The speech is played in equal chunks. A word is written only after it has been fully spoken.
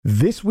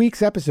This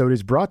week's episode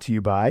is brought to you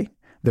by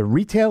the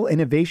Retail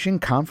Innovation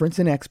Conference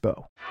and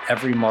Expo.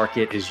 Every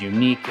market is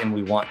unique, and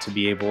we want to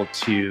be able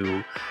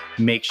to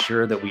make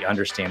sure that we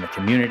understand the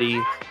community.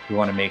 We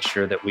want to make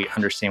sure that we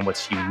understand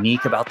what's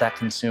unique about that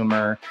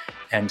consumer.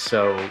 And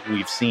so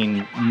we've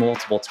seen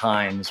multiple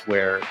times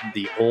where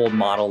the old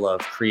model of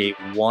create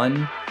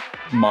one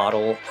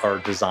model or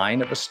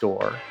design of a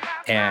store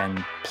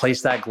and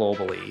place that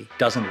globally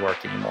doesn't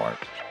work anymore.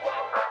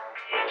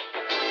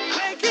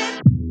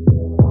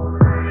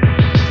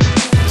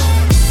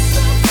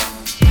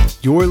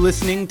 You're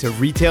listening to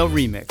Retail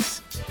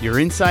Remix, your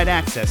inside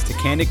access to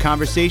candid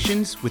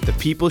conversations with the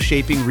people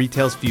shaping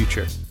retail's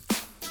future.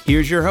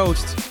 Here's your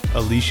host,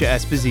 Alicia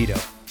Esposito.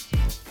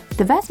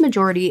 The vast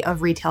majority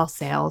of retail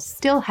sales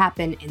still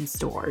happen in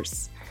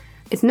stores.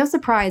 It's no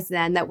surprise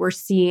then that we're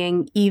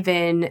seeing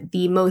even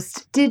the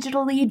most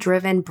digitally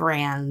driven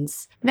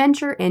brands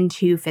venture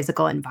into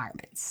physical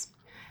environments.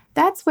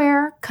 That's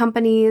where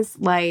companies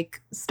like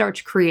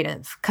Starch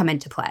Creative come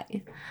into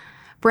play.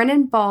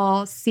 Brendan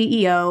Ball,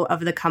 CEO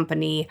of the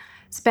company,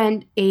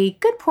 spent a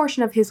good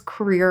portion of his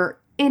career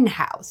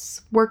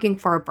in-house working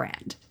for a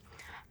brand.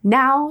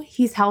 Now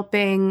he's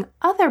helping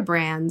other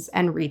brands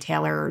and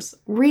retailers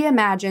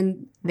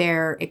reimagine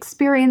their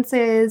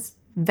experiences,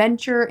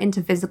 venture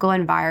into physical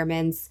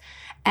environments,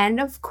 and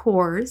of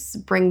course,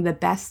 bring the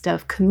best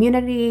of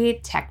community,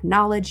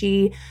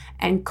 technology,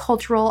 and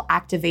cultural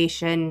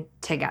activation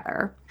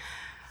together.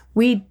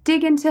 We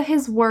dig into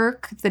his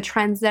work, the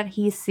trends that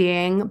he's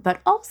seeing,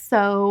 but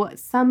also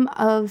some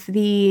of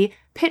the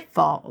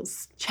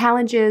pitfalls,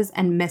 challenges,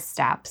 and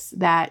missteps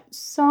that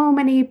so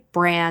many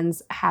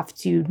brands have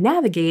to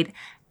navigate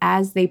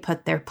as they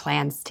put their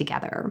plans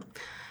together.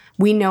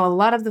 We know a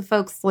lot of the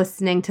folks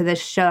listening to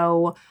this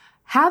show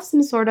have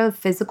some sort of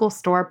physical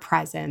store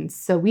presence,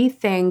 so we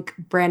think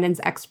Brandon's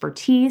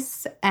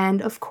expertise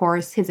and, of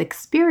course, his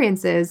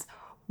experiences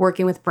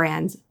working with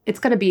brands, it's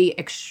going to be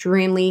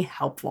extremely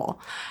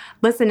helpful.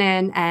 Listen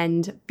in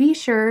and be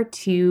sure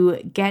to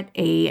get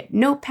a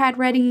notepad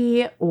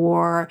ready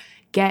or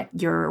get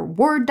your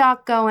Word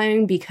doc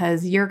going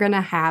because you're going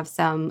to have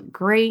some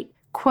great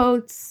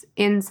quotes,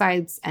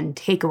 insights, and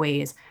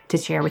takeaways to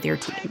share with your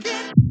team.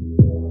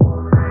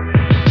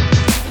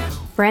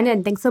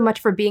 Brandon, thanks so much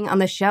for being on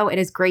the show. It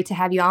is great to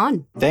have you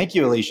on. Thank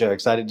you, Alicia.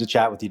 Excited to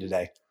chat with you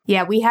today.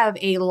 Yeah, we have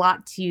a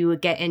lot to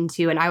get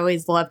into, and I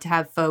always love to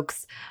have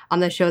folks on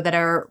the show that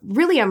are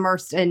really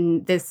immersed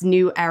in this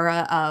new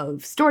era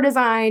of store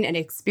design and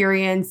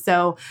experience.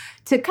 So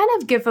to kind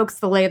of give folks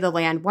the lay of the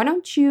land, why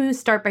don't you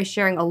start by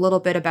sharing a little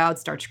bit about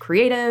Starch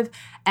Creative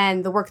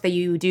and the work that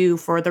you do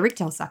for the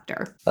retail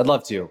sector? I'd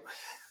love to.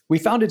 We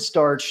founded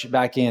Starch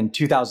back in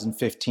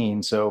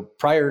 2015. So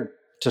prior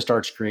to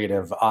Starch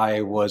Creative,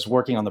 I was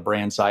working on the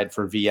brand side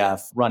for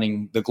VF,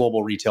 running the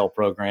global retail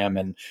program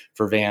and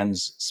for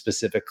Vans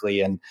specifically.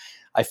 And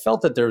I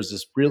felt that there was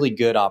this really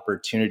good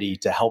opportunity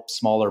to help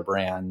smaller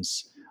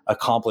brands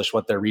accomplish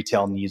what their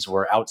retail needs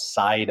were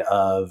outside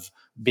of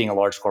being a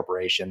large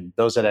corporation.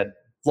 Those that had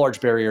large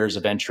barriers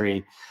of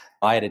entry.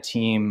 I had a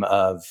team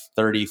of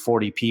 30,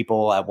 40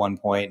 people at one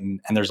point,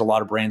 and there's a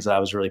lot of brands that I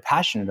was really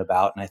passionate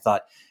about. And I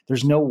thought,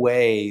 there's no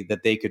way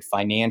that they could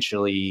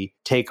financially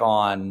take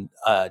on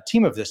a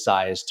team of this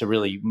size to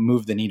really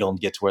move the needle and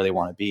get to where they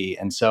want to be.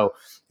 And so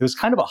it was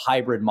kind of a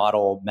hybrid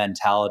model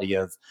mentality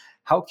of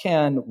how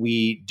can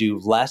we do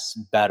less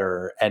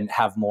better and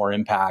have more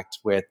impact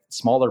with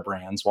smaller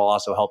brands while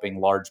also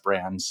helping large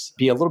brands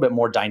be a little bit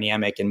more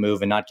dynamic and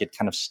move and not get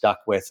kind of stuck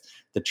with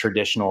the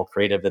traditional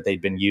creative that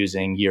they'd been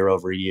using year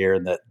over year,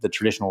 the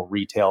traditional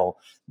retail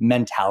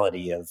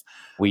mentality of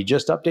we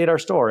just update our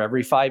store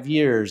every 5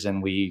 years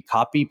and we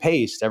copy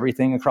paste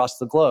everything across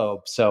the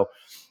globe. So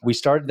we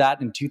started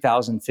that in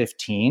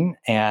 2015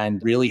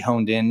 and really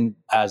honed in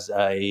as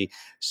a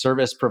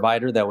service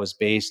provider that was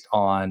based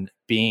on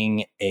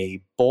being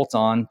a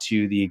bolt-on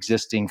to the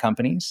existing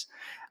companies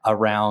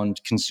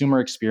around consumer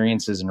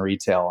experiences in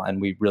retail.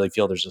 And we really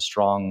feel there's a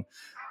strong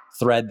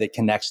thread that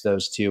connects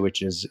those two,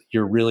 which is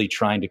you're really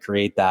trying to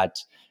create that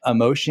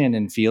emotion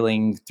and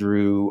feeling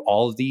through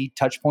all of the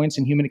touch points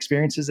and human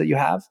experiences that you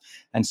have.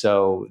 And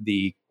so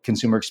the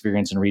consumer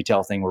experience and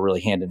retail thing were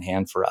really hand in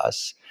hand for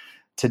us.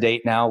 To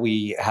date now,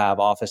 we have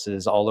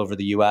offices all over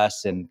the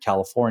US in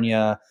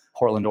California,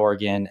 Portland,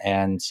 Oregon,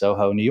 and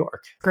Soho, New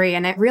York. Great.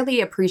 And I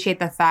really appreciate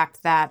the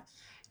fact that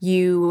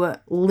you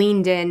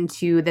leaned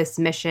into this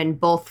mission,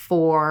 both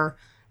for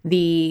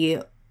the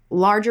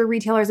larger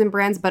retailers and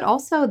brands, but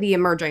also the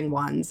emerging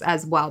ones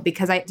as well,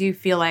 because I do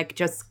feel like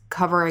just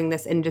covering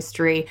this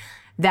industry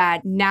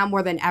that now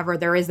more than ever,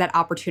 there is that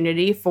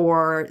opportunity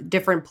for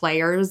different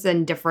players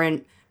and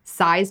different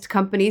sized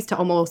companies to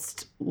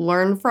almost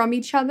learn from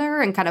each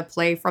other and kind of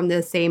play from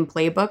the same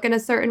playbook in a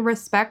certain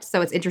respect.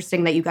 So it's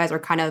interesting that you guys are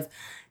kind of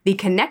the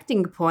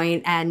connecting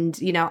point. And,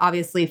 you know,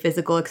 obviously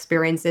physical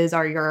experiences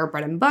are your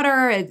bread and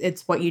butter.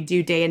 It's what you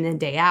do day in and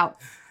day out.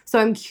 So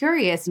I'm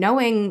curious,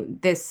 knowing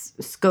this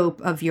scope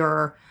of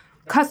your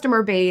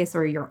customer base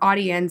or your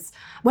audience,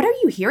 what are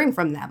you hearing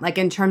from them? Like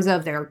in terms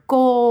of their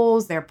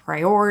goals, their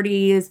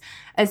priorities,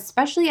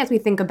 especially as we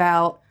think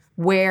about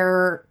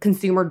where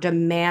consumer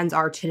demands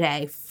are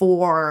today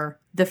for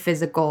the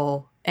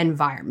physical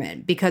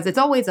environment, because it's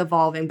always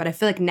evolving. But I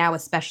feel like now,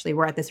 especially,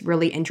 we're at this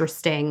really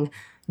interesting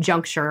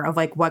juncture of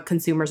like what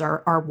consumers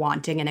are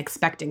wanting and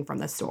expecting from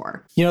the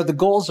store. The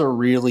goals are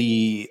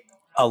really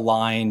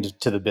aligned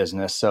to the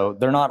business. So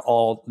they're not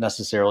all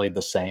necessarily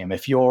the same.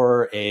 If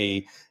you're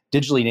a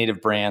digitally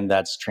native brand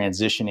that's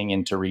transitioning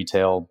into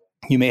retail,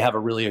 you may have a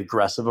really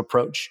aggressive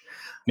approach.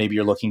 Maybe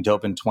you're looking to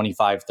open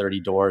 25, 30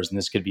 doors, and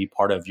this could be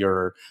part of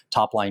your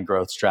top line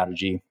growth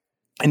strategy.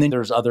 And then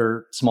there's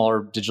other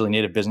smaller digitally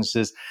native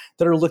businesses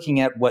that are looking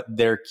at what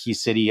their key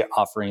city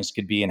offerings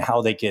could be and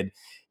how they could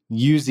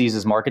use these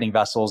as marketing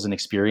vessels and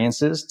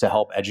experiences to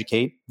help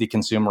educate the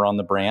consumer on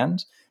the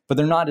brand. But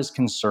they're not as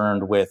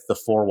concerned with the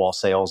four-wall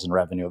sales and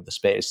revenue of the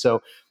space.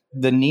 So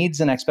the needs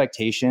and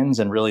expectations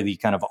and really the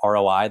kind of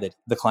ROI that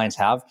the clients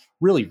have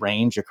really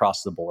range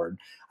across the board.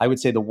 I would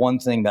say the one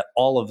thing that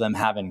all of them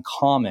have in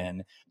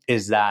common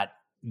is that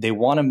they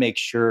want to make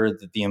sure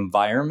that the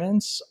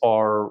environments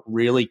are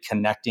really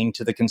connecting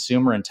to the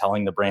consumer and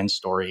telling the brand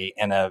story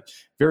in a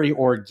very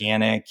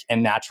organic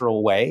and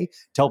natural way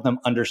to help them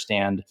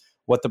understand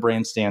what the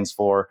brand stands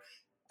for.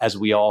 As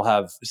we all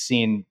have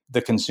seen,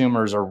 the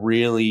consumers are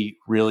really,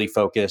 really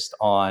focused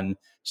on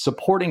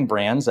supporting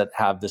brands that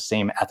have the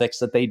same ethics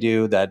that they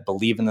do, that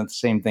believe in the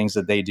same things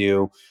that they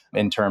do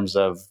in terms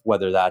of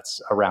whether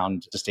that's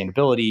around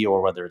sustainability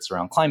or whether it's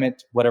around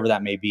climate, whatever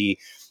that may be.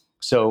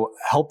 So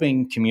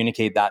helping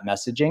communicate that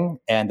messaging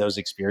and those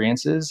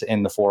experiences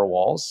in the four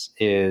walls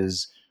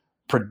is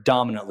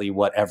predominantly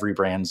what every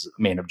brand's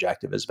main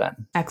objective has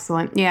been.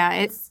 Excellent. Yeah,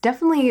 it's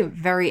definitely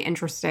very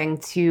interesting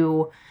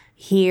to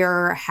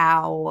hear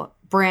how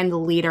brand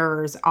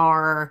leaders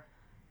are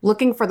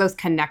looking for those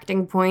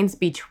connecting points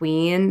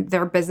between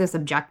their business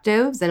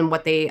objectives and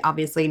what they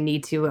obviously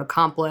need to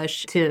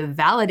accomplish to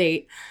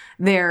validate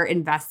their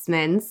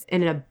investments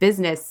in a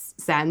business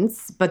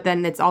sense. But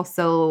then it's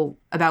also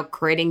about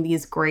creating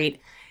these great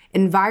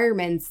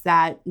environments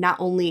that not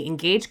only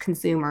engage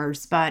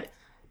consumers, but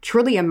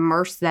truly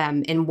immerse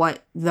them in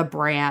what the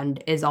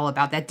brand is all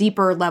about, that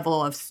deeper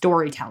level of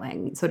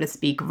storytelling, so to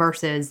speak,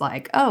 versus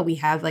like, oh, we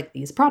have like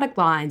these product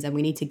lines and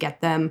we need to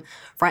get them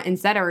front and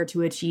center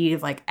to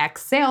achieve like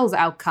X sales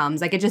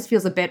outcomes. Like it just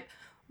feels a bit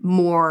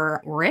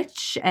more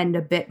rich and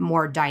a bit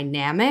more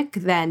dynamic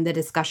than the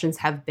discussions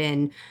have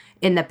been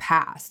in the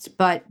past.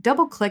 But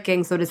double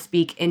clicking, so to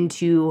speak,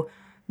 into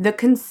the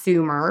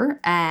consumer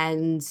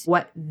and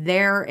what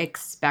they're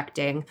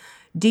expecting,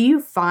 do you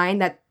find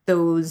that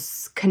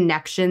those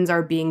connections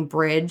are being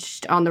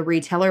bridged on the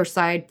retailer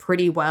side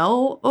pretty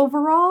well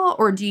overall?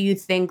 Or do you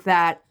think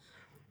that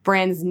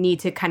brands need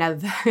to kind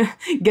of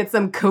get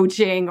some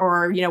coaching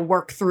or,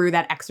 work through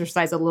that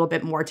exercise a little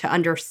bit more to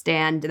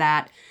understand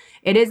that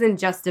it isn't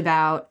just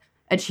about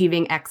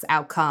achieving X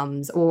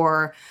outcomes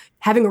or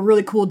having a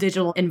really cool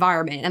digital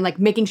environment and like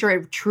making sure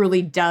it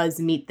truly does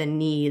meet the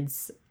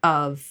needs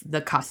of the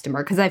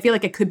customer? Because I feel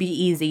like it could be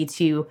easy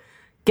to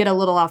get a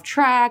little off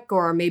track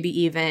or maybe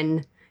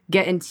even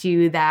get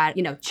into that,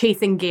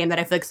 chasing game that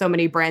I feel like so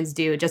many brands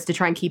do just to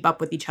try and keep up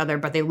with each other,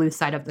 but they lose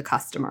sight of the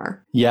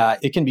customer. Yeah,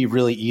 it can be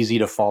really easy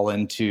to fall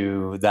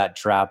into that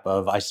trap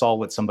of, I saw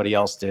what somebody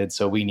else did,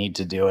 so we need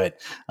to do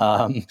it.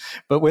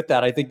 But with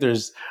that, I think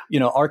there's,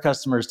 our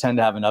customers tend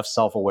to have enough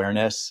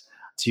self-awareness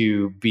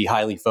to be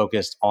highly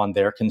focused on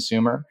their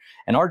consumer.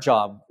 And our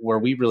job, where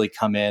we really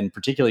come in,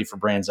 particularly for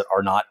brands that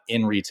are not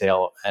in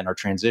retail and are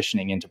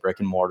transitioning into brick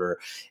and mortar,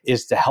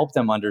 is to help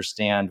them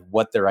understand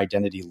what their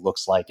identity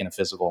looks like in a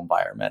physical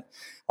environment.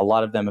 A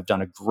lot of them have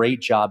done a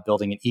great job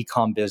building an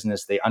e-com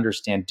business. They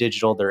understand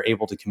digital. They're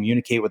able to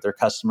communicate with their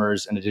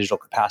customers in a digital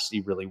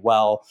capacity really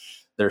well.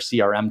 Their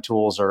CRM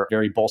tools are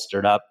very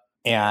bolstered up.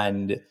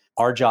 And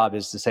our job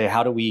is to say,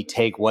 how do we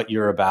take what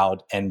you're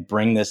about and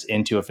bring this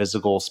into a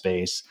physical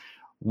space?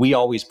 We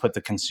always put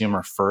the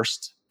consumer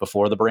first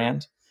before the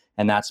brand.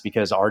 And that's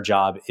because our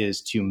job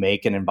is to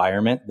make an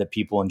environment that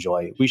people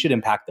enjoy. We should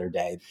impact their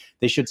day.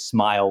 They should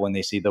smile when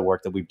they see the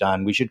work that we've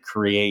done. We should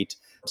create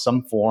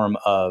some form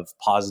of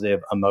positive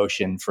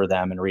emotion for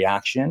them and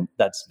reaction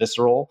that's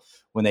visceral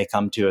when they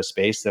come to a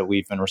space that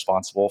we've been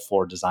responsible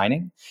for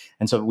designing.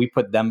 And so we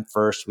put them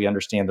first. We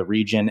understand the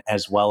region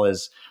as well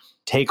as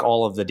take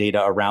all of the data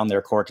around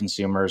their core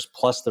consumers,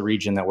 plus the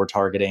region that we're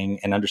targeting,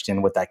 and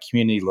understand what that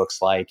community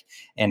looks like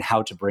and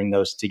how to bring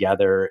those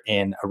together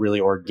in a really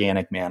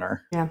organic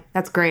manner. Yeah,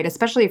 that's great,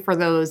 especially for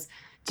those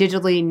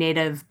digitally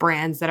native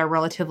brands that are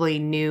relatively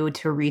new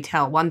to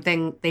retail. One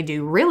thing they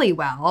do really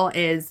well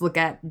is look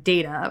at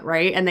data,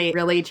 right? And they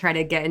really try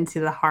to get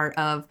into the heart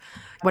of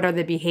what are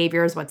the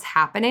behaviors, what's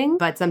happening.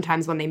 But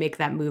sometimes when they make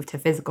that move to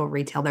physical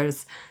retail,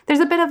 there's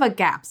a bit of a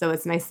gap. So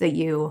it's nice that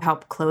you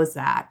help close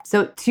that.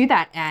 So to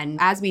that end,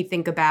 as we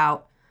think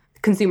about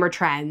consumer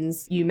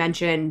trends, you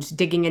mentioned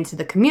digging into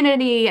the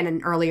community, and in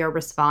an earlier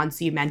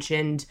response, you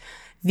mentioned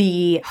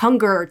the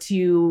hunger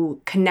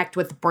to connect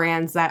with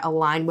brands that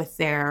align with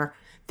their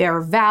their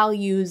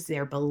values,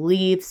 their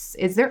beliefs.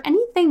 Is there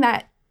anything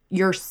that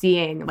you're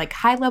seeing, like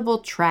high-level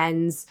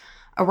trends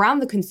around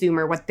the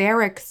consumer, what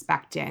they're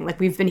expecting? Like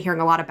we've been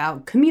hearing a lot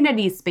about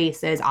community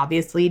spaces,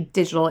 obviously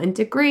digital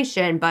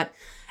integration, but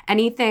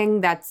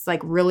anything that's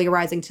like really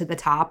rising to the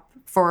top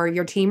for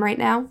your team right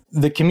now?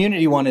 The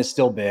community one is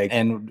still big.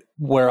 And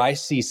where I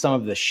see some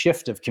of the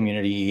shift of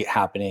community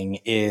happening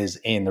is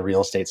in the real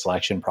estate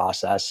selection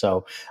process.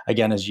 So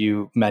again, as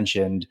you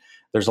mentioned,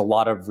 there's a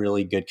lot of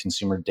really good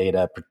consumer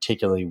data,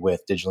 particularly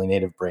with digitally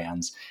native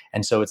brands.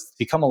 And so it's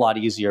become a lot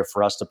easier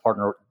for us to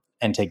partner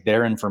and take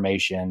their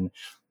information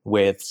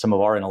with some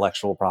of our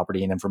intellectual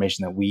property and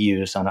information that we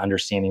use on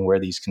understanding where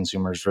these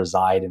consumers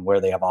reside and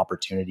where they have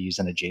opportunities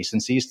and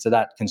adjacencies to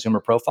that consumer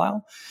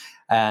profile,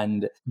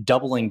 and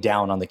doubling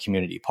down on the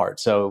community part.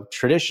 So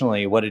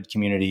traditionally, what did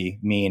community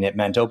mean? It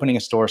meant opening a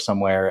store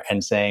somewhere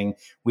and saying,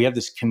 we have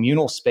this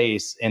communal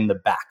space in the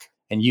back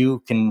and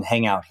you can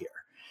hang out here.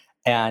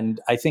 And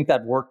I think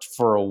that worked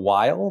for a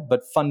while,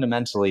 but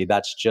fundamentally,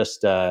 that's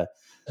just an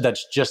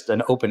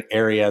open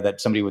area that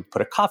somebody would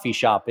put a coffee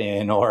shop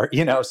in, or,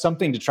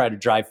 something to try to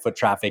drive foot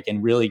traffic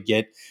and really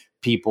get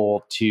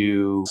people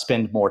to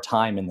spend more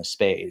time in the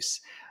space.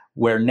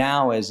 Where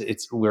now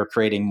we're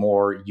creating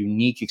more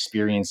unique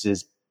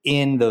experiences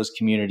in those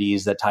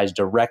communities that ties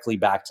directly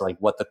back to like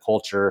what the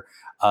culture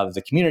of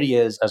the community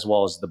is, as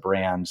well as the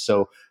brand.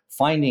 So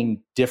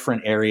finding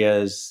different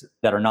areas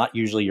that are not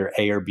usually your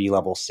A or B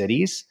level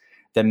cities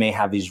that may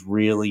have these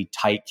really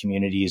tight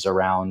communities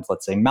around,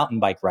 let's say, mountain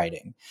bike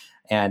riding,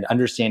 and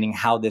understanding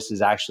how this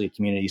is actually a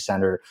community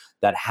center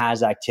that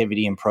has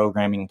activity and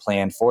programming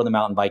planned for the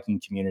mountain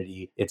biking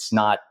community. It's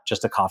not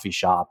just a coffee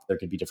shop. There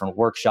could be different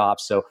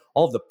workshops. So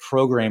all of the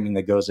programming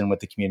that goes in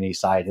with the community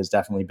side has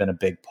definitely been a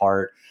big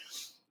part.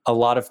 A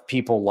lot of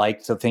people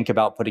like to think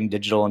about putting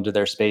digital into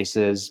their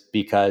spaces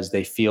because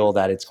they feel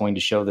that it's going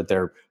to show that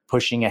they're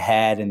pushing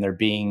ahead and they're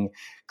being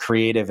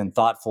creative and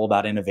thoughtful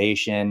about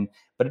innovation,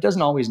 but it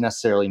doesn't always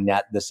necessarily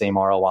net the same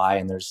ROI.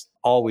 And there's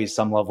always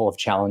some level of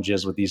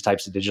challenges with these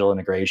types of digital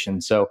integration.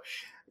 So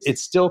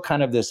it's still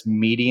kind of this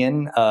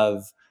median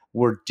of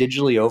we're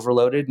digitally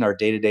overloaded in our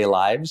day-to-day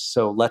lives.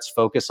 So let's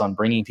focus on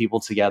bringing people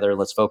together.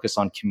 Let's focus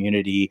on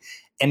community.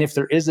 And if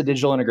there is a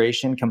digital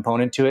integration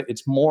component to it,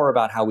 it's more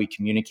about how we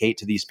communicate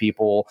to these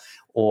people,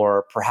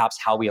 or perhaps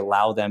how we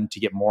allow them to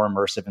get more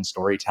immersive in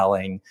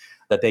storytelling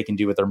that they can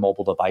do with their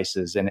mobile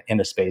devices in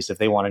a space if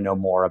they want to know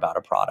more about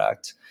a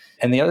product.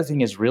 And the other thing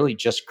is really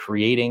just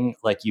creating,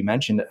 like you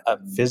mentioned, a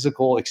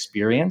physical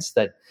experience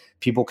that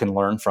people can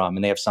learn from,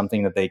 and they have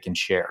something that they can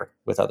share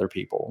with other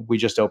people. We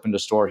just opened a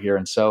store here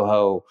in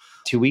Soho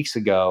 2 weeks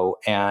ago,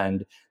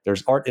 and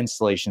there's art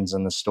installations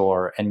in the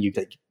store, and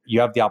you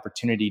have the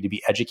opportunity to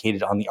be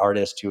educated on the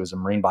artist, who is a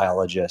marine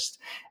biologist,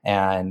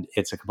 and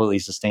it's a completely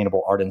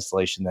sustainable art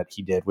installation that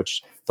he did,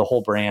 which the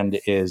whole brand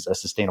is a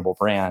sustainable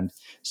brand.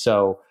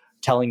 So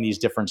telling these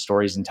different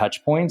stories and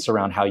touch points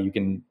around how you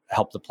can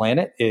help the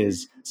planet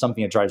is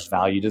something that drives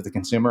value to the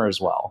consumer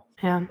as well.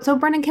 Yeah. So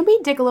Brendan, can we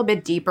dig a little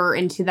bit deeper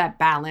into that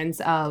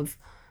balance of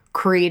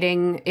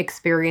creating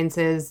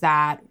experiences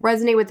that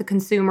resonate with the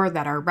consumer,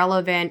 that are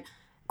relevant,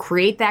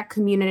 create that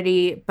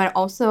community, but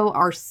also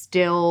are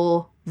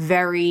still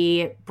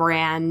very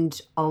brand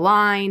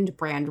aligned,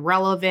 brand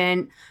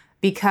relevant?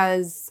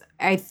 Because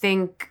I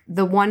think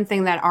the one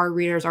thing that our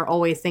readers are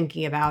always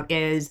thinking about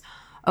is,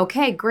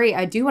 okay, great,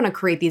 I do want to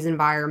create these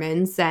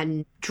environments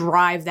and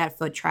drive that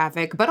foot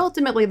traffic, but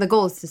ultimately the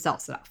goal is to sell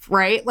stuff,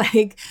 right?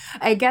 Like,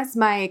 I guess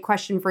my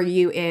question for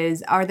you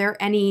is, are there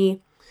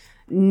any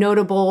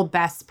notable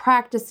best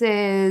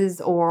practices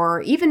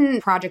or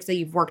even projects that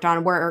you've worked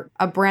on where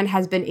a brand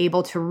has been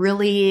able to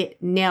really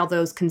nail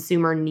those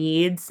consumer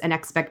needs and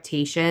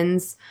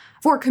expectations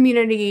for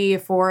community,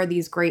 for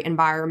these great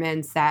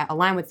environments that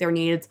align with their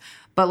needs,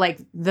 but like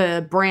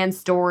the brand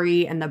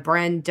story and the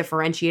brand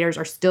differentiators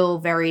are still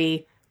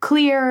very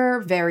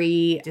clear,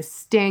 very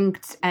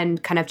distinct,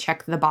 and kind of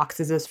check the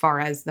boxes as far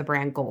as the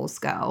brand goals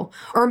go?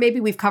 Or maybe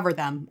we've covered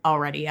them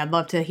already. I'd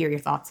love to hear your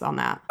thoughts on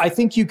that. I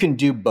think you can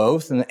do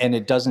both, and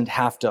it doesn't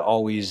have to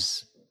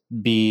always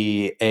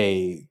be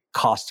a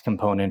cost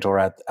component or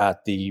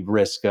at the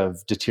risk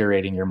of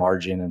deteriorating your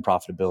margin and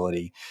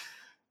profitability.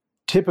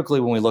 Typically,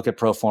 when we look at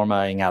pro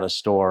formaing out a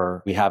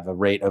store, we have a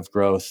rate of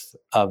growth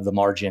of the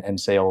margin and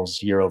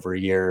sales year over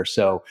year.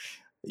 So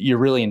you're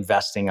really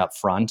investing up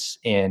front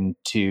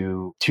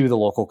into the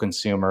local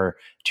consumer,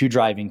 to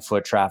driving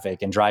foot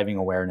traffic and driving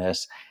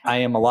awareness.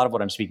 A lot of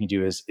what I'm speaking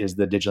to is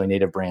the digitally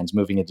native brands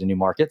moving into new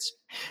markets.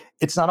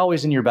 It's not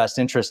always in your best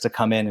interest to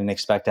come in and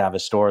expect to have a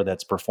store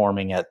that's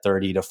performing at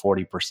 30 to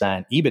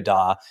 40%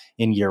 EBITDA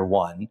in year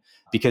one,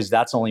 because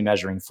that's only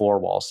measuring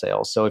four-wall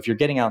sales. So if you're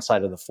getting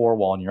outside of the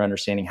four-wall and you're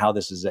understanding how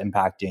this is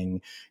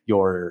impacting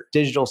your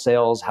digital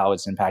sales, how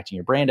it's impacting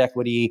your brand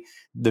equity,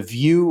 the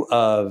view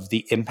of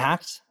the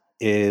impact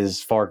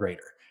is far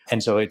greater.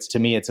 And so to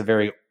me, it's a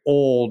very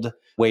old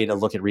way to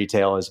look at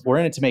retail is we're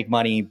in it to make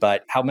money,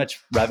 but how much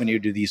revenue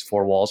do these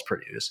four walls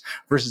produce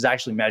versus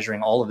actually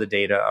measuring all of the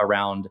data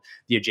around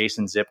the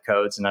adjacent zip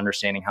codes and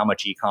understanding how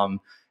much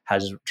e-com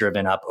has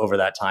driven up over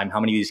that time. How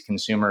many of these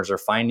consumers are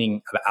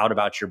finding out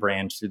about your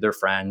brand through their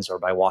friends or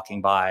by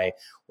walking by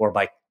or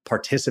by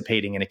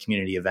participating in a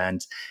community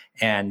event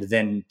and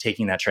then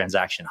taking that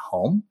transaction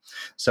home.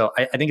 So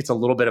I think it's a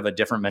little bit of a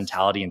different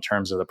mentality in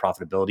terms of the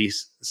profitability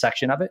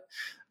section of it.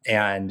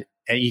 And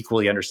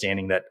equally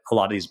understanding that a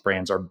lot of these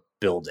brands are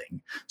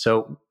building.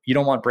 So you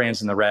don't want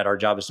brands in the red. Our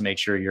job is to make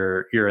sure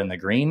you're in the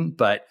green,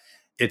 but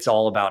it's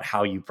all about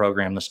how you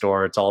program the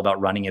store. It's all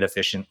about running it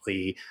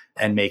efficiently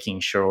and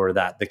making sure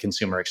that the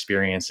consumer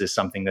experience is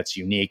something that's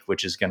unique,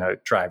 which is going to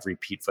drive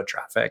repeat foot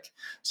traffic.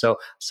 So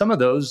some of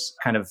those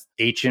kind of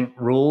ancient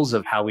rules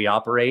of how we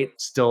operate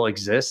still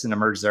exist and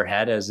emerge their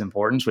head as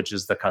important, which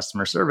is the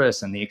customer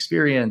service and the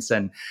experience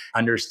and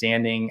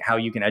understanding how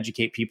you can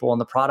educate people on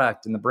the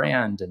product and the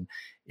brand. And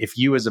if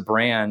you as a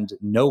brand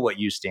know what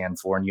you stand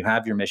for and you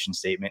have your mission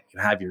statement, you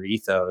have your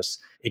ethos,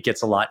 it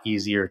gets a lot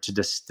easier to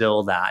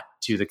distill that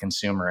to the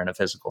consumer in a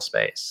physical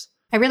space.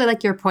 I really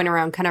like your point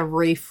around kind of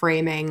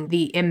reframing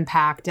the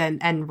impact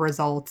and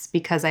results,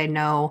 because I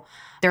know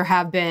there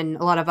have been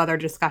a lot of other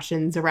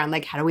discussions around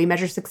like, how do we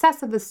measure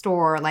success of the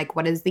store? Like,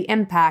 what is the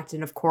impact?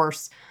 And of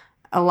course,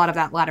 a lot of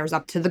that ladders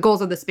up to the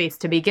goals of the space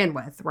to begin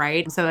with,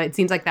 right? So it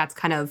seems like that's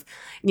kind of,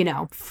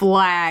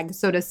 flag,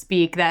 so to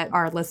speak, that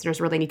our listeners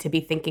really need to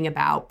be thinking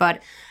about.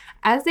 But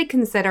as they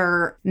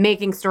consider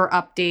making store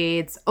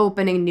updates,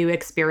 opening new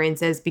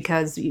experiences,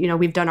 because,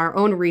 we've done our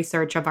own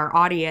research of our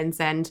audience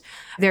and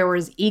there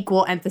was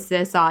equal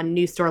emphasis on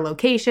new store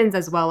locations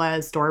as well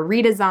as store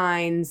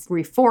redesigns,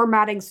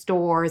 reformatting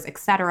stores,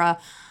 etc.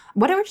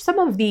 What are some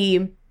of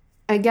the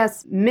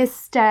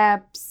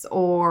missteps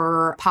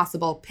or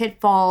possible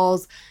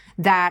pitfalls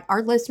that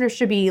our listeners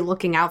should be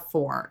looking out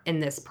for in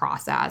this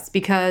process?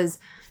 Because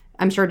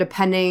I'm sure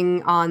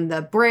depending on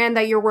the brand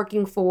that you're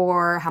working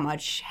for, how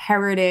much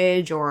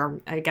heritage or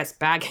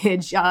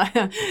baggage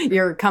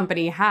your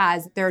company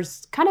has,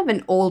 there's kind of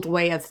an old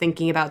way of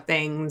thinking about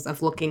things,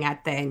 of looking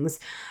at things.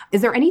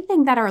 Is there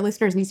anything that our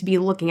listeners need to be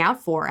looking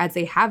out for as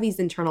they have these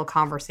internal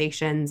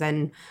conversations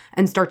and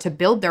start to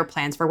build their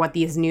plans for what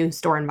these new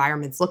store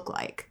environments look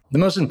like? The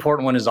most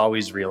important one is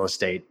always real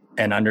estate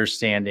and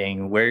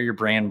understanding where your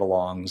brand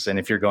belongs and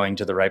if you're going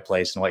to the right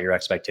place and what your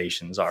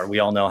expectations are. We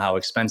all know how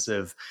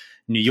expensive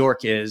New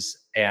York is,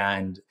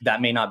 and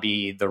that may not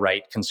be the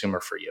right consumer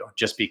for you.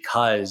 Just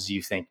because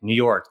you think New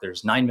York,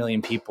 there's 9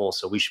 million people,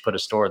 so we should put a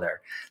store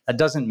there. That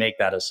doesn't make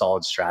that a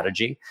solid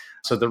strategy.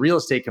 So the real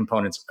estate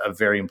component's a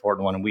very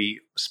important one. And we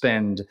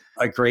spend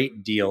a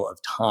great deal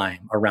of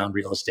time around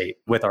real estate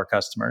with our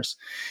customers.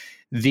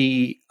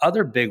 The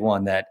other big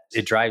one that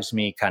it drives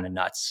me kind of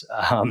nuts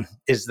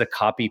is the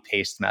copy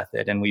paste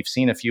method. And we've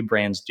seen a few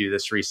brands do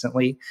this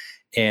recently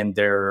in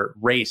their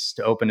race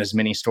to open as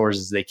many stores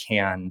as they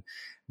can.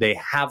 They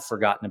have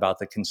forgotten about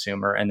the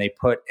consumer and they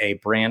put a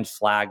brand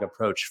flag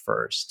approach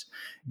first.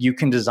 You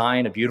can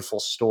design a beautiful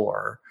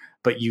store,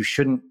 but you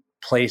shouldn't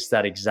place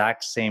that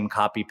exact same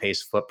copy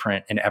paste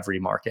footprint in every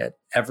market.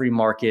 Every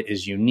market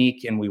is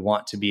unique, and we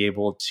want to be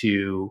able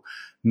to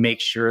make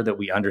sure that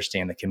we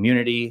understand the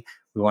community.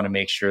 We want to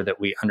make sure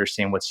that we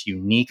understand what's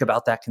unique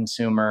about that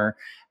consumer.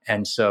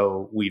 And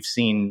so we've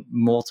seen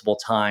multiple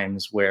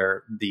times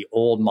where the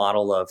old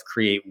model of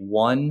create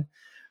one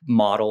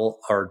model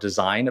or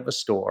design of a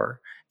store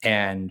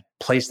and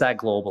place that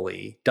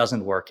globally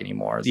doesn't work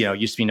anymore. It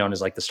used to be known as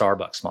like the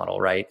Starbucks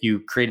model, right? You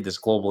created this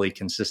globally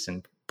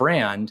consistent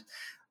brand.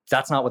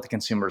 That's not what the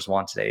consumers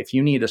want today. If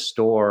you need a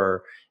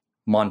store,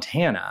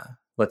 Montana,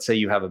 let's say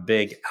you have a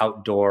big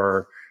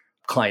outdoor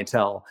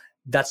clientele,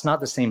 that's not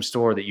the same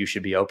store that you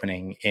should be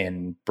opening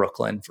in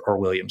Brooklyn or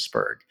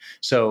Williamsburg.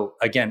 So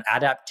again,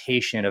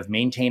 adaptation of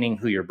maintaining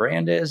who your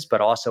brand is, but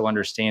also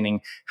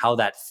understanding how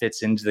that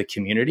fits into the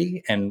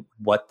community and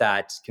what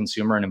that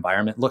consumer and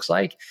environment looks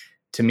like,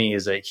 to me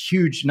is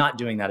not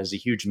doing that is a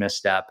huge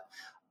misstep,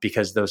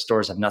 because those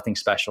stores have nothing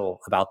special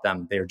about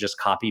them. They're just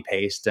copy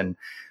paste. And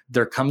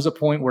there comes a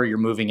point where you're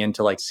moving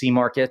into like C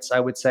markets,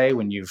 I would say,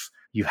 when you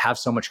have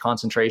so much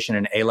concentration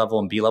in A level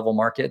and B level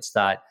markets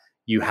that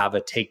you have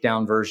a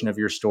takedown version of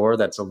your store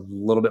that's a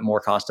little bit more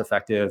cost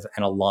effective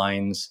and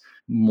aligns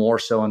more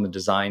so in the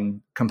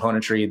design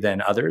componentry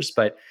than others.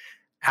 But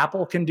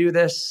Apple can do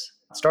this,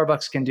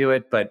 Starbucks can do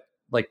it, but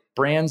like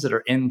brands that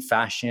are in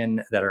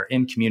fashion, that are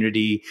in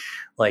community,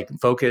 like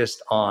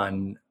focused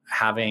on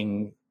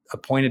having a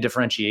point of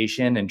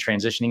differentiation and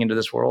transitioning into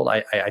this world,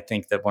 I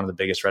think that one of the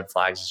biggest red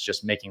flags is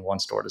just making one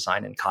store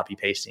design and copy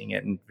pasting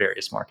it in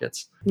various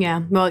markets.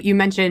 Yeah. Well, you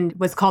mentioned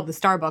what's called the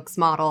Starbucks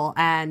model,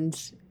 and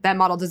that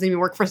model doesn't even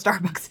work for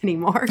Starbucks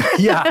anymore.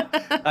 Yeah.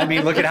 I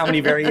mean, look at how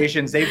many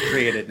variations they've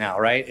created now,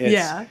 right?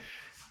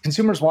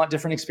 Consumers want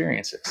different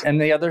experiences.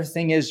 And the other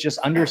thing is just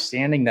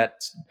understanding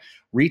that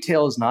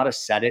retail is not a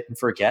set it and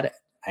forget it.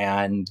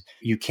 And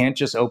you can't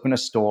just open a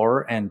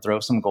store and throw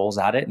some goals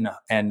at it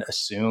and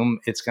assume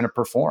it's going to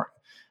perform.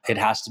 It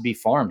has to be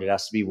farmed. It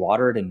has to be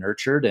watered and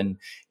nurtured. And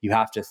you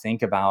have to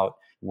think about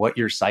what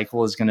your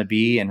cycle is going to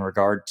be in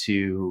regard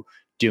to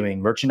doing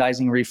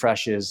merchandising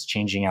refreshes,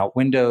 changing out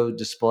window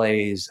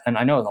displays. And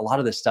I know a lot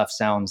of this stuff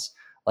sounds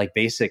like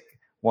basic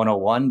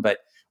 101, but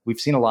we've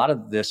seen a lot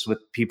of this with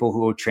people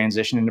who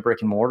transition into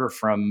brick and mortar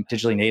from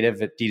digitally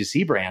native at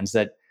D2C brands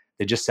that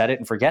they just set it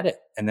and forget it.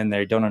 And then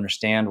they don't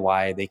understand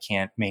why they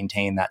can't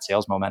maintain that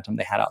sales momentum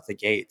they had out the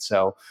gate.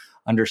 So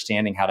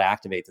understanding how to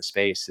activate the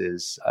space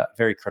is a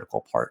very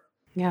critical part.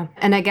 Yeah.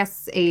 And I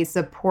guess a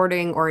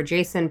supporting or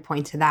adjacent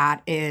point to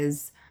that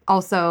is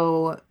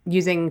also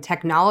using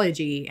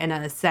technology in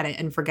a set it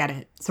and forget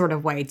it sort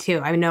of way too.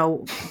 I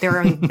know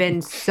there have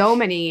been so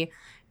many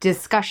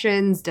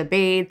discussions,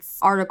 debates,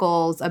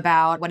 articles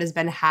about what has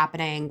been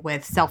happening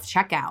with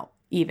self-checkout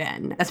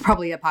even. That's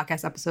probably a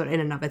podcast episode in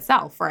and of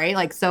itself, right?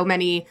 Like so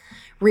many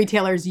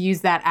retailers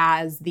use that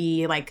as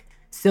the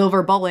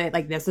silver bullet,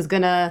 like this is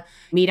going to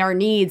meet our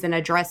needs and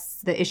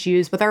address the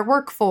issues with our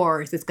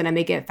workforce. It's going to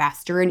make it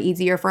faster and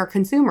easier for our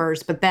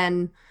consumers. But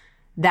then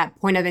that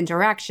point of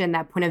interaction,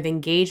 that point of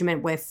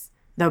engagement with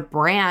the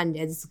brand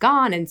is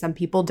gone. And some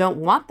people don't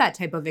want that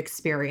type of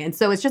experience.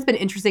 So it's just been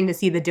interesting to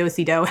see the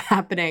do-si-do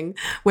happening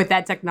with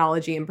that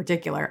technology in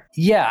particular.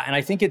 Yeah. And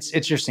I think it's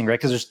interesting, right?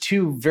 Because there's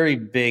two very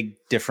big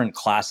different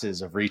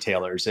classes of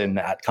retailers in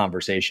that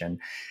conversation.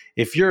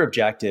 If your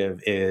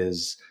objective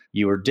is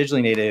you are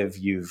digitally native,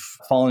 you've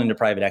fallen into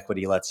private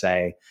equity, let's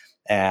say,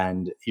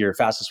 and your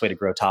fastest way to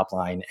grow top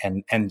line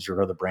and to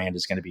grow the brand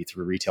is going to be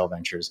through retail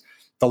ventures.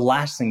 The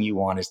last thing you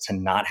want is to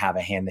not have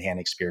a hand-to-hand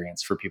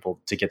experience for people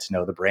to get to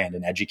know the brand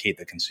and educate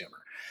the consumer.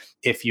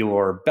 If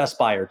you're Best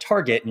Buy or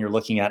Target and you're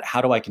looking at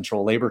how do I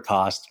control labor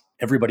cost,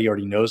 everybody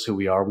already knows who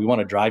we are. We want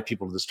to drive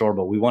people to the store,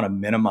 but we want to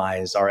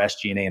minimize our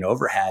SG&A and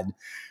overhead.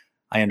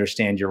 I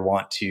understand you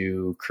want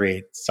to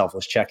create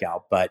selfless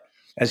checkout, but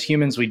as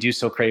humans, we do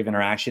still crave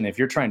interaction. If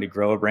you're trying to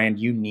grow a brand,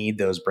 you need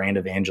those brand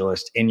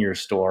evangelists in your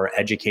store,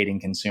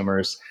 educating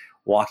consumers,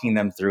 walking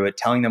them through it,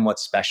 telling them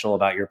what's special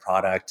about your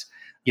product.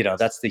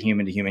 That's the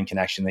human to human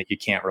connection that you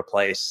can't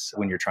replace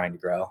when you're trying to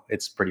grow.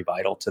 It's pretty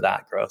vital to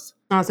that growth.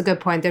 Oh, that's a good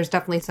point. There's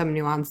definitely some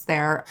nuance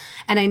there.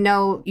 And I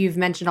know you've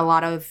mentioned a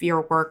lot of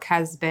your work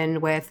has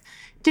been with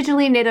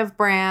digitally native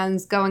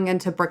brands going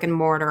into brick and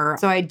mortar.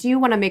 So I do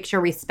want to make sure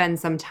we spend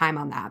some time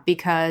on that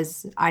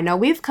because I know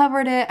we've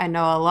covered it. I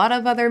know a lot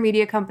of other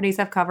media companies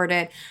have covered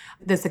it,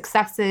 the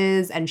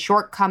successes and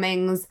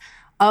shortcomings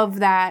of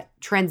that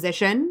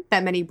transition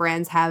that many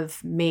brands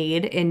have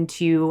made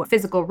into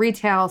physical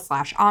retail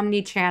 /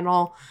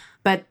 omni-channel.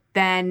 But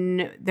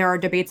then there are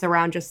debates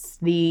around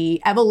just the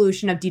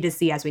evolution of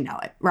D2C as we know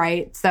it,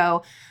 right?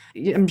 So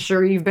I'm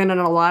sure you've been in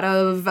a lot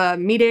of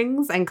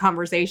meetings and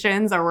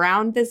conversations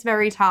around this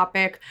very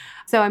topic.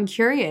 So I'm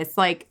curious,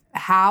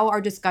 how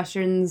are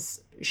discussions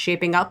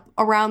shaping up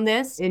around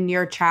this in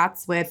your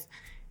chats with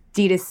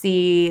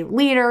D2C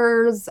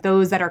leaders,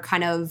 those that are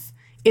kind of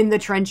in the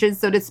trenches,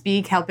 so to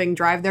speak, helping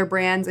drive their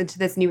brands into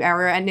this new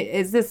era? And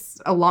is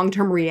this a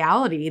long-term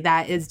reality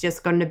that is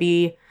just going to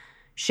be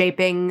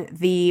shaping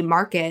the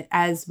market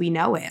as we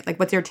know it?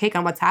 What's your take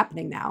on what's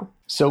happening now?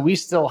 So we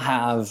still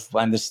have,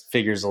 and this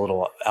figure's a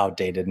little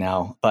outdated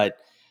now, but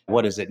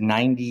what is it?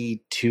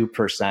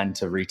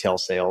 92% of retail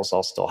sales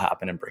all still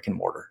happen in brick and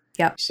mortar.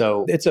 Yep.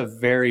 So it's a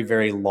very,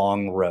 very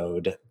long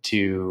road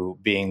to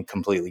being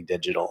completely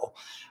digital.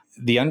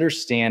 The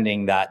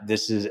understanding that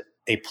this is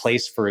a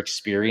place for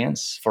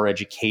experience, for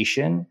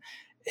education,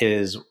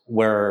 is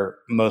where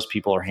most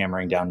people are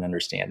hammering down and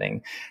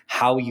understanding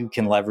how you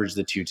can leverage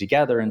the two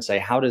together and say,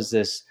 how does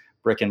this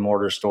brick and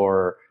mortar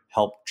store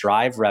help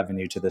drive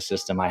revenue to the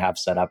system I have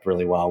set up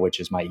really well, which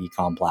is my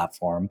e-com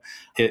platform?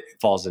 It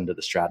falls into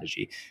the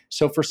strategy.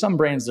 So for some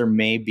brands, there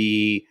may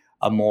be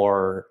a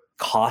more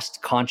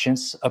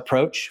cost-conscious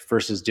approach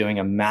versus doing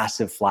a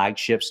massive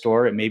flagship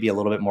store. It may be a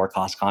little bit more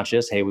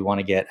cost-conscious. Hey, we want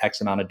to get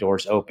X amount of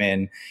doors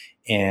open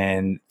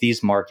in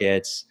these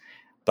markets,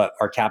 but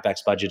our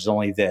CapEx budget is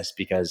only this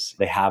because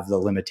they have the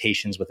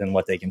limitations within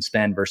what they can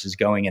spend versus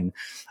going and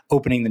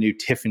opening the new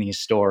Tiffany's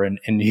store in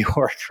New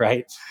York,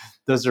 right?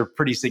 Those are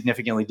pretty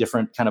significantly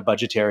different kind of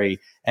budgetary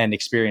and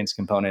experience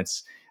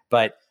components.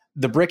 But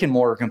the brick and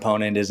mortar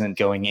component isn't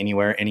going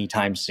anywhere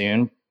anytime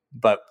soon.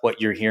 But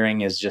what you're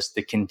hearing is just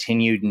the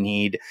continued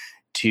need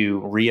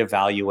to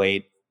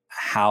reevaluate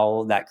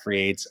how that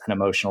creates an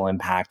emotional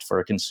impact for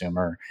a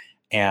consumer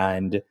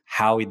and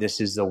how this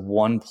is the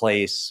one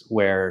place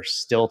where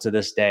still to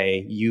this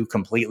day, you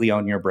completely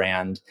own your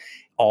brand.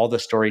 All the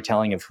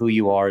storytelling of who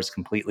you are is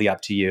completely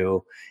up to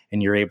you.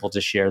 And you're able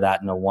to share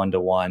that in a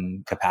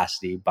one-to-one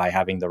capacity by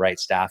having the right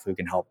staff who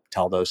can help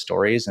tell those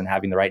stories and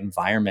having the right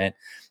environment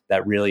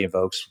that really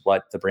evokes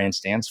what the brand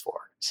stands for.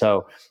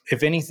 So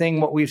if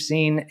anything, what we've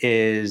seen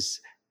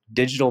is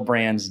digital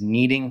brands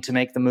needing to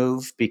make the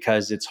move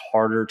because it's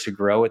harder to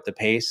grow at the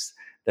pace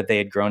that they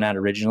had grown at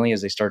originally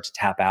as they start to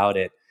tap out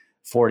at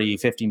 40,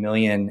 50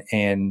 million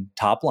in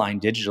top line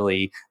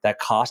digitally. That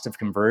cost of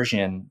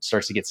conversion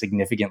starts to get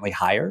significantly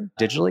higher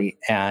digitally.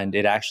 And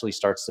it actually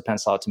starts to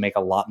pencil out to make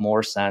a lot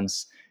more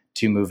sense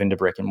to move into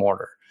brick and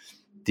mortar.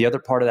 The other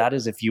part of that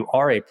is if you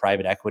are a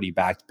private equity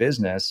backed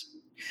business,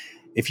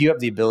 if you have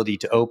the ability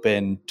to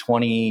open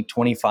 20,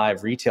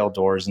 25 retail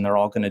doors and they're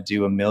all going to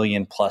do $1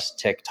 million plus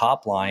tick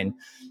top line,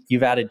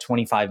 you've added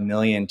 25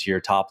 million to your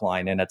top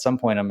line. And at some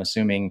point, I'm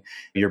assuming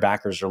your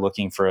backers are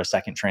looking for a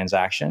second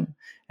transaction.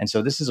 And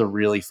so this is a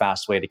really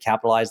fast way to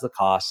capitalize the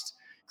cost,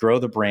 grow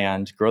the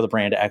brand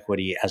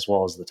equity, as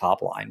well as the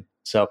top line.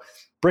 So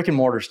brick and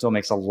mortar still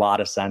makes a lot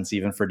of sense,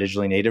 even for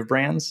digitally native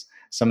brands.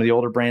 Some of the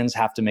older brands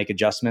have to make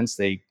adjustments.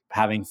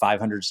 Having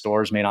 500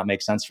 stores may not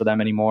make sense for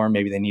them anymore.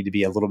 Maybe they need to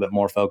be a little bit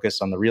more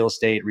focused on the real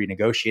estate,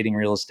 renegotiating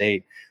real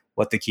estate,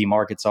 what the key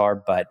markets are.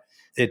 But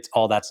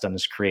all that's done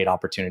is create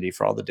opportunity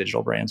for all the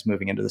digital brands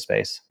moving into the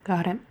space.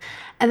 Got it.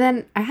 And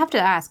then I have to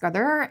ask, are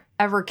there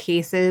ever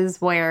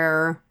cases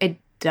where it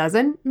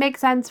doesn't make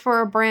sense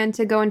for a brand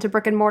to go into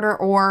brick and mortar,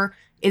 or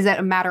is it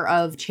a matter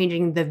of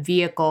changing the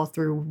vehicle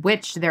through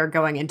which they're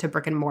going into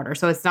brick and mortar?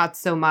 So it's not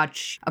so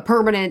much a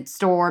permanent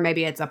store,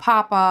 maybe it's a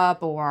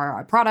pop-up or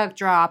a product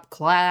drop,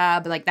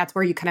 collab, like that's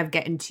where you kind of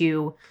get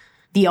into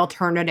the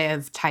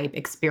alternative type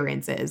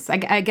experiences.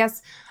 I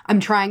guess I'm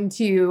trying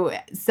to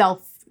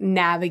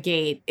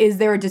self-navigate. Is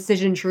there a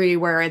decision tree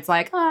where it's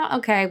like, oh,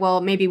 okay,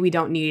 well, maybe we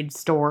don't need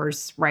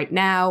stores right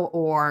now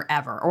or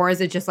ever? Or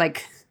is it just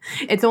like,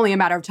 it's only a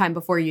matter of time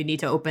before you need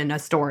to open a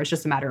store. It's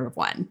just a matter of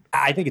when.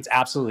 I think it's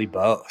absolutely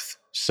both.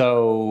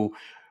 So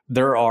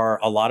there are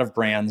a lot of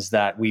brands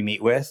that we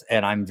meet with,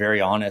 and I'm very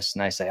honest,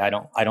 and I say, I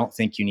don't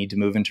think you need to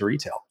move into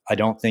retail. I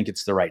don't think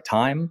it's the right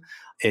time.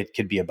 It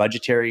could be a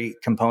budgetary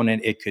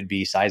component. It could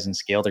be size and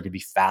scale. There could be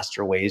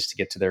faster ways to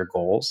get to their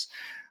goals.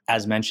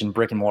 As mentioned,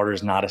 brick and mortar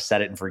is not a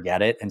set it and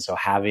forget it. And so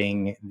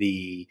having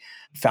the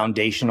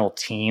foundational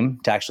team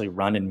to actually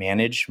run and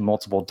manage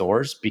multiple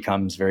doors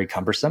becomes very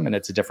cumbersome. And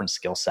it's a different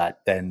skill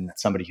set than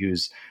somebody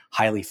who's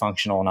highly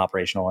functional and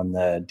operational in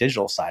the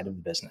digital side of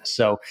the business.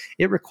 So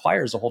it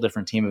requires a whole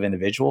different team of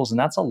individuals. And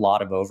that's a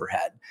lot of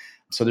overhead.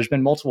 So there's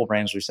been multiple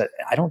brands who said,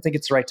 I don't think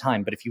it's the right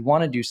time, but if you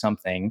want to do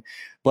something,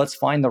 let's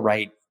find the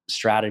right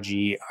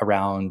strategy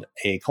around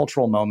a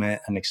cultural moment,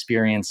 an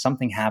experience,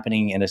 something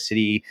happening in a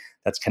city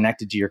that's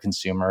connected to your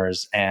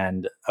consumers.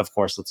 And of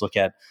course, let's look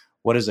at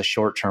what does a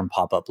short-term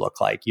pop-up look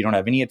like? You don't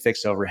have any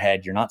fixed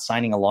overhead. You're not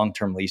signing a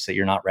long-term lease that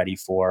you're not ready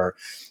for.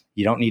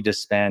 You don't need to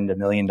spend $1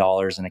 million in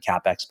a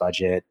CapEx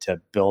budget to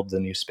build the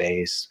new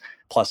space,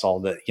 plus all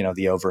the,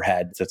 the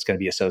overhead that's going to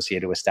be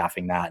associated with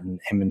staffing that and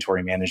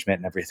inventory management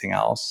and everything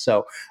else.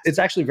 So it's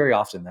actually very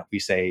often that we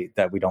say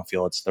that we don't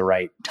feel it's the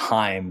right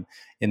time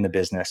in the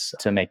business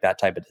to make that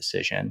type of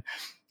decision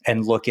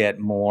and look at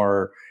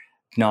more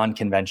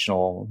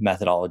non-conventional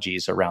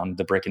methodologies around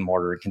the brick and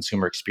mortar and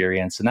consumer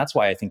experience. And that's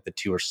why I think the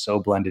two are so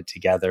blended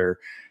together.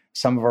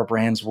 Some of our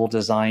brands will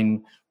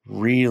design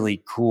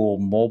really cool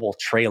mobile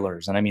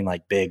trailers. And I mean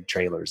like big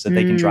trailers that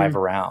they can drive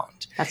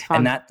around. That's fun.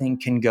 And that thing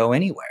can go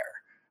anywhere.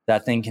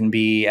 That thing can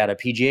be at a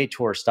PGA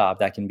Tour stop.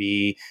 That can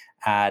be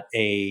at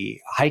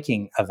a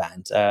hiking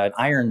event, an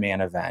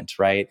Ironman event,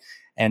 right?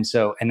 And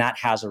that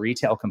has a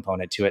retail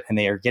component to it. And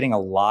they are getting a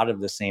lot of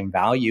the same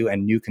value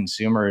and new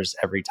consumers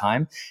every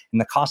time.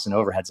 And the cost and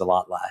overhead's a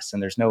lot less.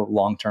 And there's no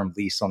long-term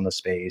lease on the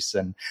space.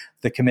 And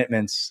the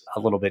commitment's a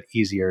little bit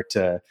easier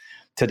to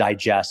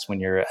digest when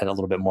you're at a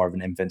little bit more of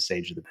an infant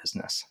stage of the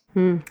business.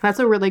 That's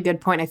a really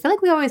good point. I feel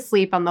like we always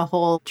sleep on the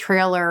whole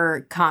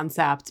trailer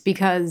concept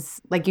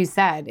because, like you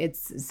said,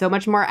 it's so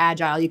much more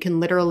agile. You can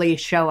literally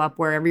show up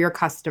wherever your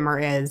customer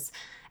is.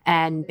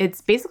 And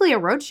it's basically a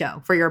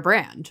roadshow for your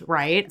brand,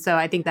 right? So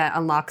I think that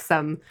unlocks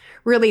some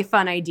really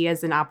fun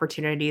ideas and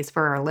opportunities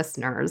for our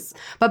listeners.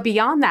 But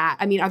beyond that,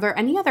 I mean, are there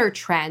any other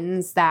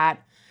trends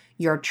that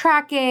you're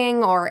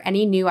tracking or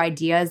any new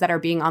ideas that are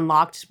being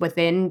unlocked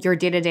within your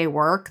day-to-day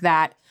work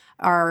that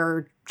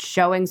are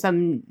showing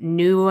some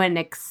new and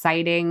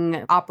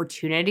exciting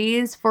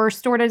opportunities for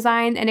store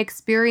design and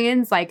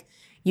experience? Like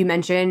you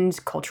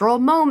mentioned cultural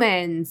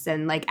moments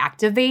and like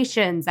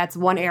activations. That's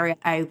one area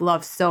I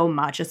love so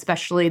much,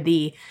 especially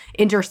the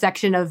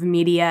intersection of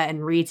media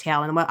and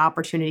retail and what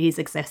opportunities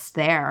exist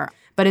there.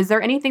 But is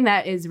there anything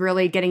that is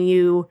really getting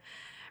you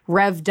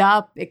revved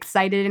up,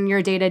 excited in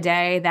your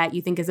day-to-day that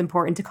you think is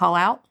important to call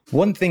out?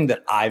 One thing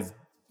that I've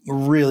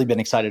really been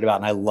excited about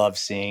and I love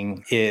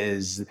seeing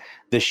is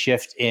the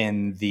shift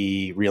in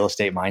the real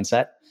estate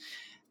mindset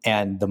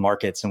and the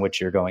markets in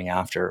which you're going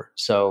after.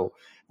 So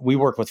we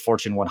work with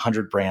Fortune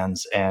 100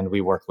 brands and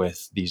we work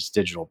with these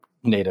digital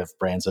native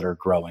brands that are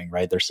growing,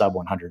 right? They're sub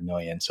 100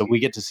 million. So we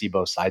get to see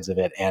both sides of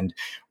it. And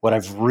what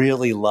I've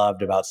really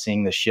loved about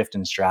seeing the shift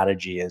in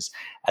strategy is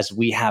as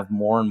we have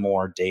more and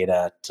more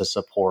data to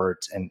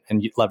support and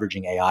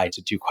leveraging AI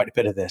to do quite a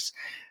bit of this,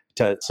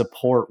 to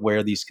support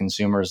where these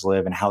consumers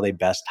live and how they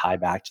best tie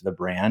back to the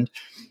brand.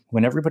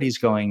 When everybody's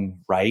going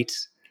right,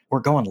 we're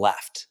going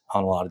left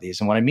on a lot of these.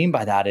 And what I mean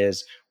by that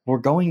is we're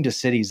going to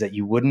cities that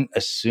you wouldn't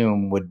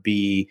assume would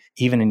be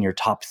even in your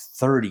top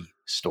 30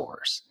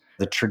 stores.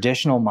 The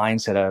traditional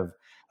mindset of,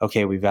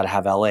 okay, we've got to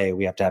have LA,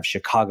 we have to have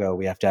Chicago,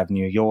 we have to have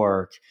New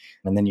York.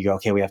 And then you go,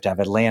 okay, we have to have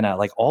Atlanta,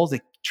 like all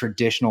the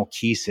traditional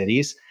key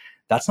cities.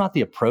 that's not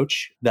the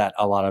approach that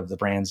a lot of the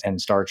brands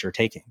and starts are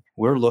taking.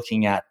 We're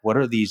looking at what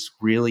are these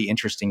really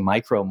interesting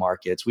micro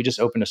markets. We just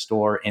opened a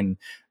store in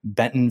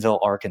Bentonville,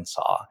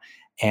 Arkansas,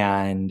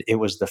 and it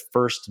was the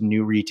first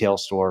new retail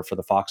store for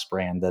the Fox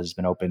brand that has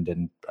been opened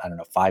in,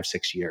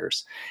 5-6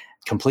 years.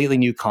 Completely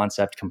new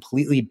concept,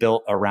 completely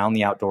built around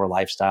the outdoor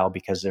lifestyle,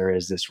 because there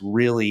is this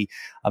really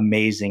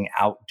amazing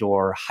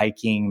outdoor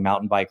hiking,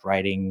 mountain bike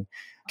riding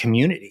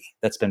community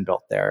that's been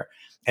built there.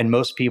 And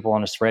most people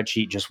on a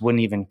spreadsheet just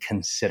wouldn't even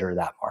consider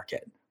that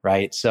market,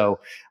 right?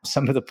 So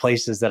some of the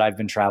places that I've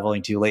been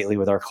traveling to lately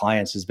with our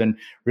clients has been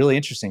really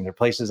interesting. They're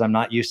places I'm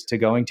not used to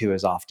going to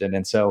as often.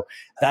 And so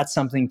that's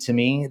something to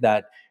me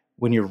that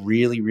when you're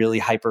really, really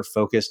hyper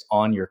focused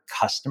on your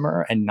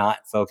customer and not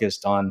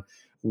focused on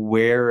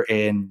where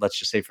in, let's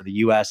just say for the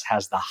US,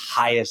 has the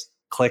highest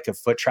click of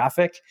foot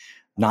traffic,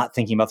 not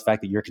thinking about the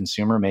fact that your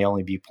consumer may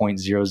only be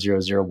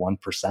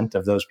 0.0001%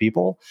 of those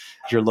people,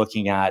 you're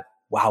looking at,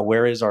 wow,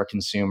 where is our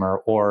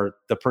consumer or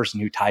the person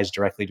who ties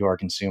directly to our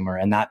consumer?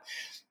 And that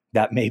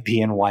may be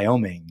in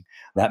Wyoming,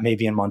 that may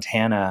be in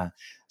Montana.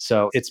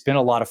 So it's been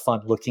a lot of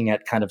fun looking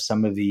at kind of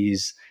some of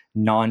these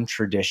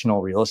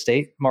non-traditional real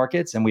estate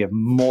markets. And we have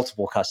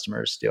multiple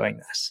customers doing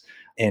this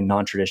in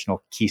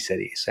non-traditional key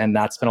cities. And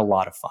that's been a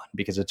lot of fun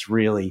because it's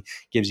really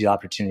gives you the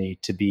opportunity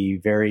to be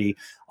very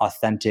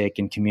authentic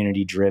and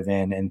community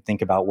driven and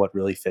think about what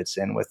really fits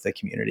in with the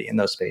community in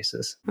those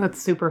spaces. That's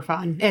super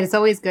fun. And it's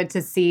always good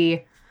to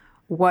see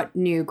what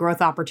new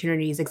growth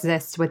opportunities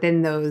exist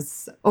within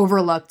those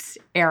overlooked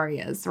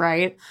areas,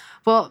 right?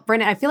 Well,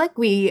 Brendan, I feel like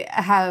we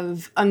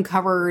have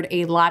uncovered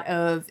a lot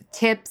of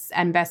tips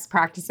and best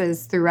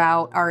practices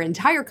throughout our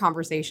entire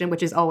conversation,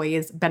 which is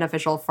always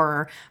beneficial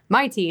for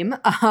my team.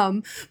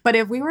 But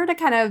if we were to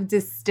kind of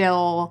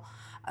distill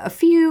a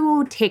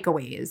few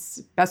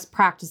takeaways, best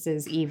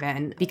practices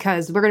even,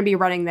 because we're going to be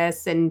running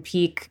this in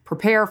peak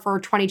prepare for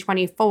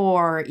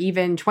 2024,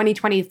 even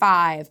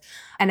 2025.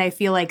 And I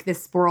feel like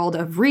this world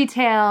of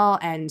retail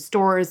and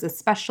stores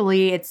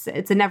especially, it's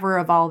a never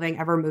evolving,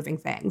 ever moving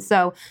thing.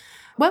 So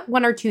what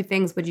one or two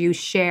things would you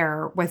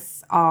share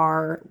with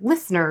our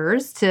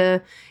listeners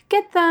to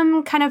get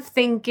them kind of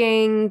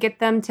thinking, get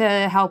them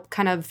to help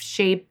kind of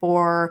shape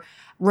or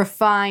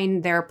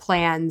refine their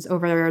plans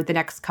over the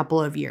next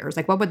couple of years?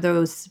 Like, what would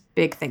those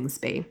big things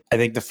be? I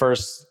think the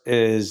first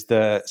is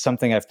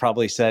something I've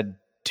probably said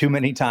too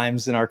many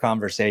times in our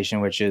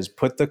conversation, which is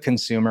put the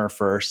consumer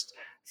first.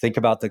 Think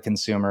about the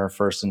consumer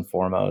first and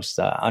foremost,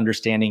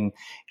 understanding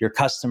your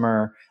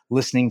customer,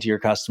 listening to your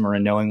customer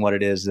and knowing what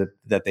it is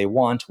that they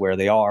want, where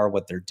they are,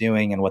 what they're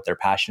doing, and what they're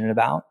passionate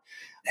about,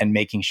 and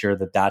making sure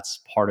that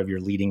that's part of your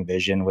leading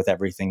vision with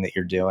everything that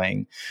you're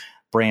doing.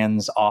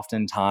 Brands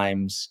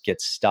oftentimes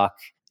get stuck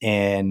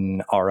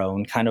in our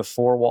own kind of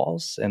four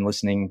walls and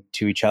listening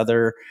to each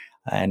other.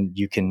 And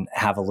you can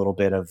have a little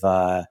bit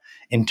of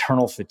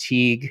internal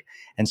fatigue.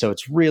 And so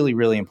it's really,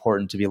 really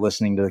important to be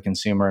listening to the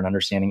consumer and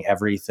understanding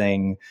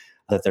everything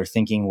that they're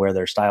thinking, where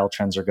their style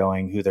trends are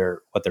going,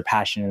 what they're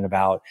passionate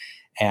about,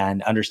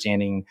 and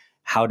understanding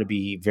how to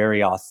be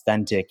very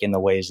authentic in the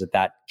ways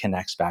that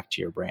connects back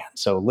to your brand.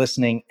 So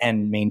listening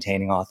and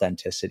maintaining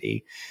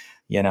authenticity.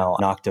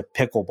 Knock to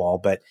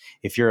pickleball, but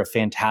if you're a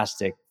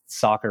fantastic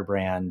soccer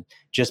brand,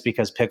 just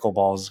because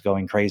pickleball is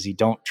going crazy,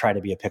 don't try to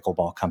be a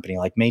pickleball company.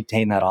 Like,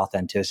 maintain that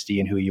authenticity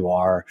in who you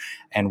are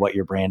and what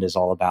your brand is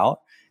all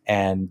about,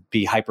 and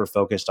be hyper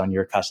focused on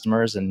your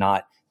customers and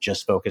not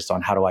just focused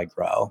on how do I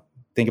grow.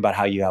 Think about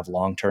how you have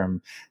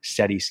long-term,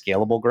 steady,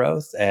 scalable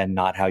growth, and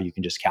not how you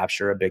can just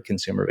capture a big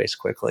consumer base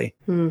quickly.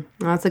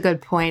 That's a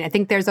good point. I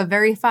think there's a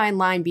very fine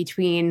line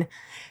between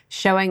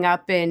showing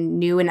up in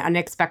new and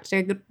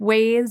unexpected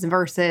ways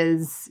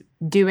versus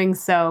doing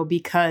so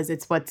because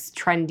it's what's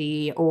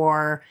trendy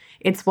or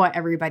it's what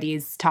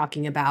everybody's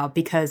talking about.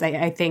 Because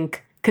I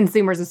think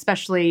consumers,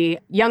 especially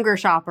younger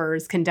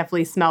shoppers, can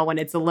definitely smell when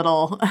it's a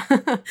little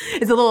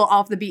it's a little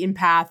off the beaten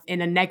path in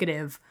a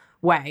negative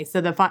way. So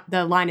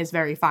the line is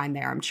very fine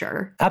there, I'm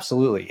sure.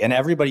 Absolutely. And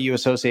everybody you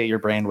associate your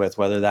brand with,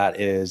 whether that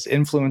is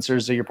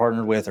influencers that you're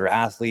partnered with or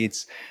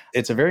athletes,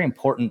 it's a very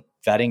important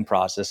vetting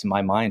process in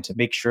my mind to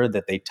make sure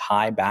that they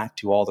tie back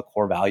to all the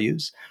core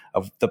values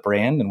of the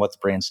brand and what the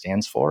brand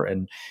stands for,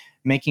 and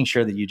making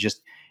sure that you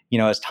just,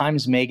 as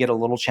times may get a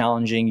little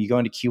challenging, you go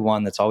into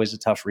Q1, that's always a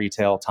tough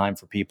retail time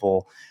for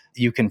people.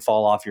 You can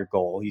fall off your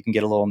goal. You can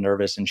get a little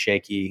nervous and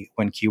shaky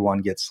when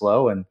Q1 gets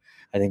slow. And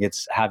I think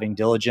it's having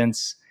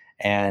diligence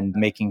and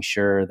making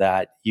sure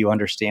that you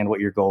understand what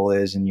your goal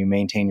is and you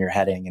maintain your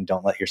heading and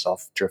don't let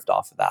yourself drift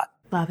off of that.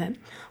 Love it.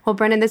 Well,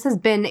 Brendan, this has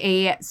been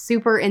a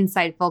super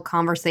insightful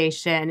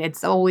conversation.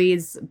 It's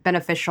always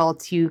beneficial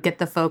to get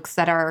the folks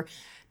that are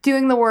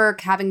doing the work,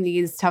 having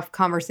these tough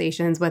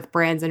conversations with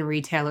brands and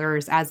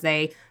retailers as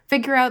they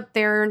figure out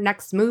their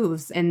next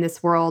moves in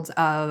this world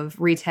of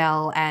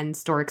retail and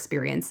store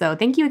experience. So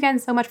thank you again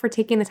so much for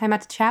taking the time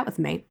out to chat with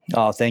me.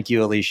 Oh, thank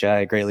you, Alicia.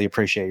 I greatly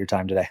appreciate your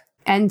time today.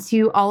 And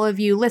to all of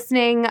you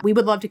listening, we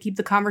would love to keep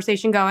the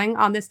conversation going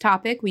on this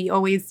topic. We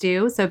always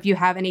do. So if you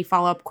have any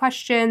follow-up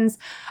questions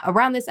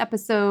around this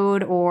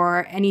episode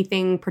or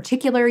anything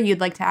particular you'd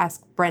like to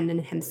ask Brendan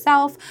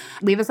himself,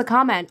 leave us a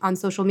comment on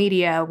social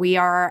media. We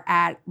are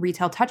at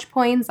Retail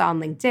Touchpoints on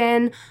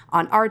LinkedIn,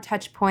 on our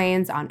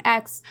Touchpoints on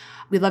X.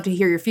 We'd love to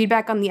hear your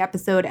feedback on the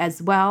episode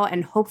as well.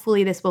 And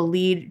hopefully this will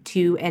lead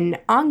to an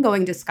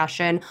ongoing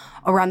discussion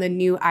around the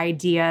new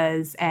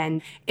ideas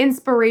and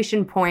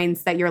inspiration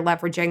points that you're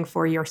leveraging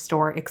for your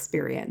store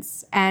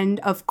experience. And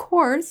of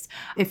course,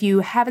 if you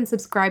haven't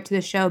subscribed to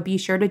the show, be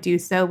sure to do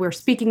so. We're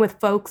speaking with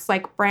folks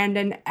like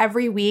Brandon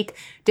every week,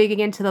 digging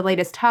into the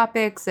latest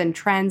topics and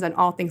trends on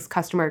all things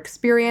customer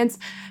experience.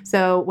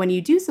 So when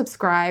you do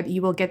subscribe,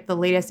 you will get the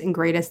latest and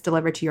greatest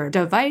delivered to your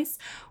device.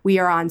 We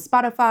are on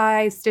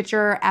Spotify,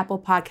 Stitcher, Apple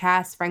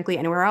Podcasts, frankly,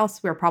 anywhere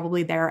else. We're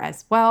probably there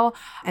as well.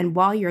 And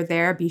while you're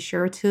there, be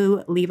sure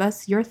to leave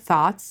us your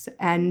thoughts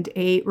and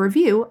a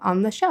review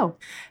on the show.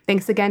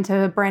 Thanks again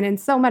to Brandon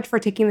so much for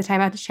taking the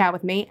time out to chat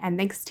with me. And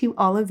thanks to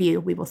all of you.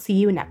 We will see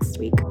you next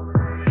week.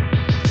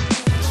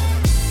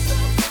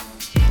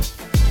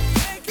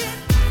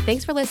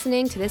 Thanks for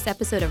listening to this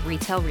episode of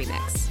Retail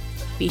Remix.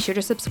 Be sure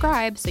to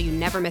subscribe so you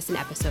never miss an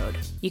episode.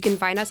 You can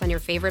find us on your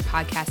favorite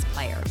podcast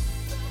player.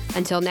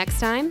 Until next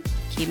time,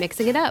 keep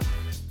mixing it up.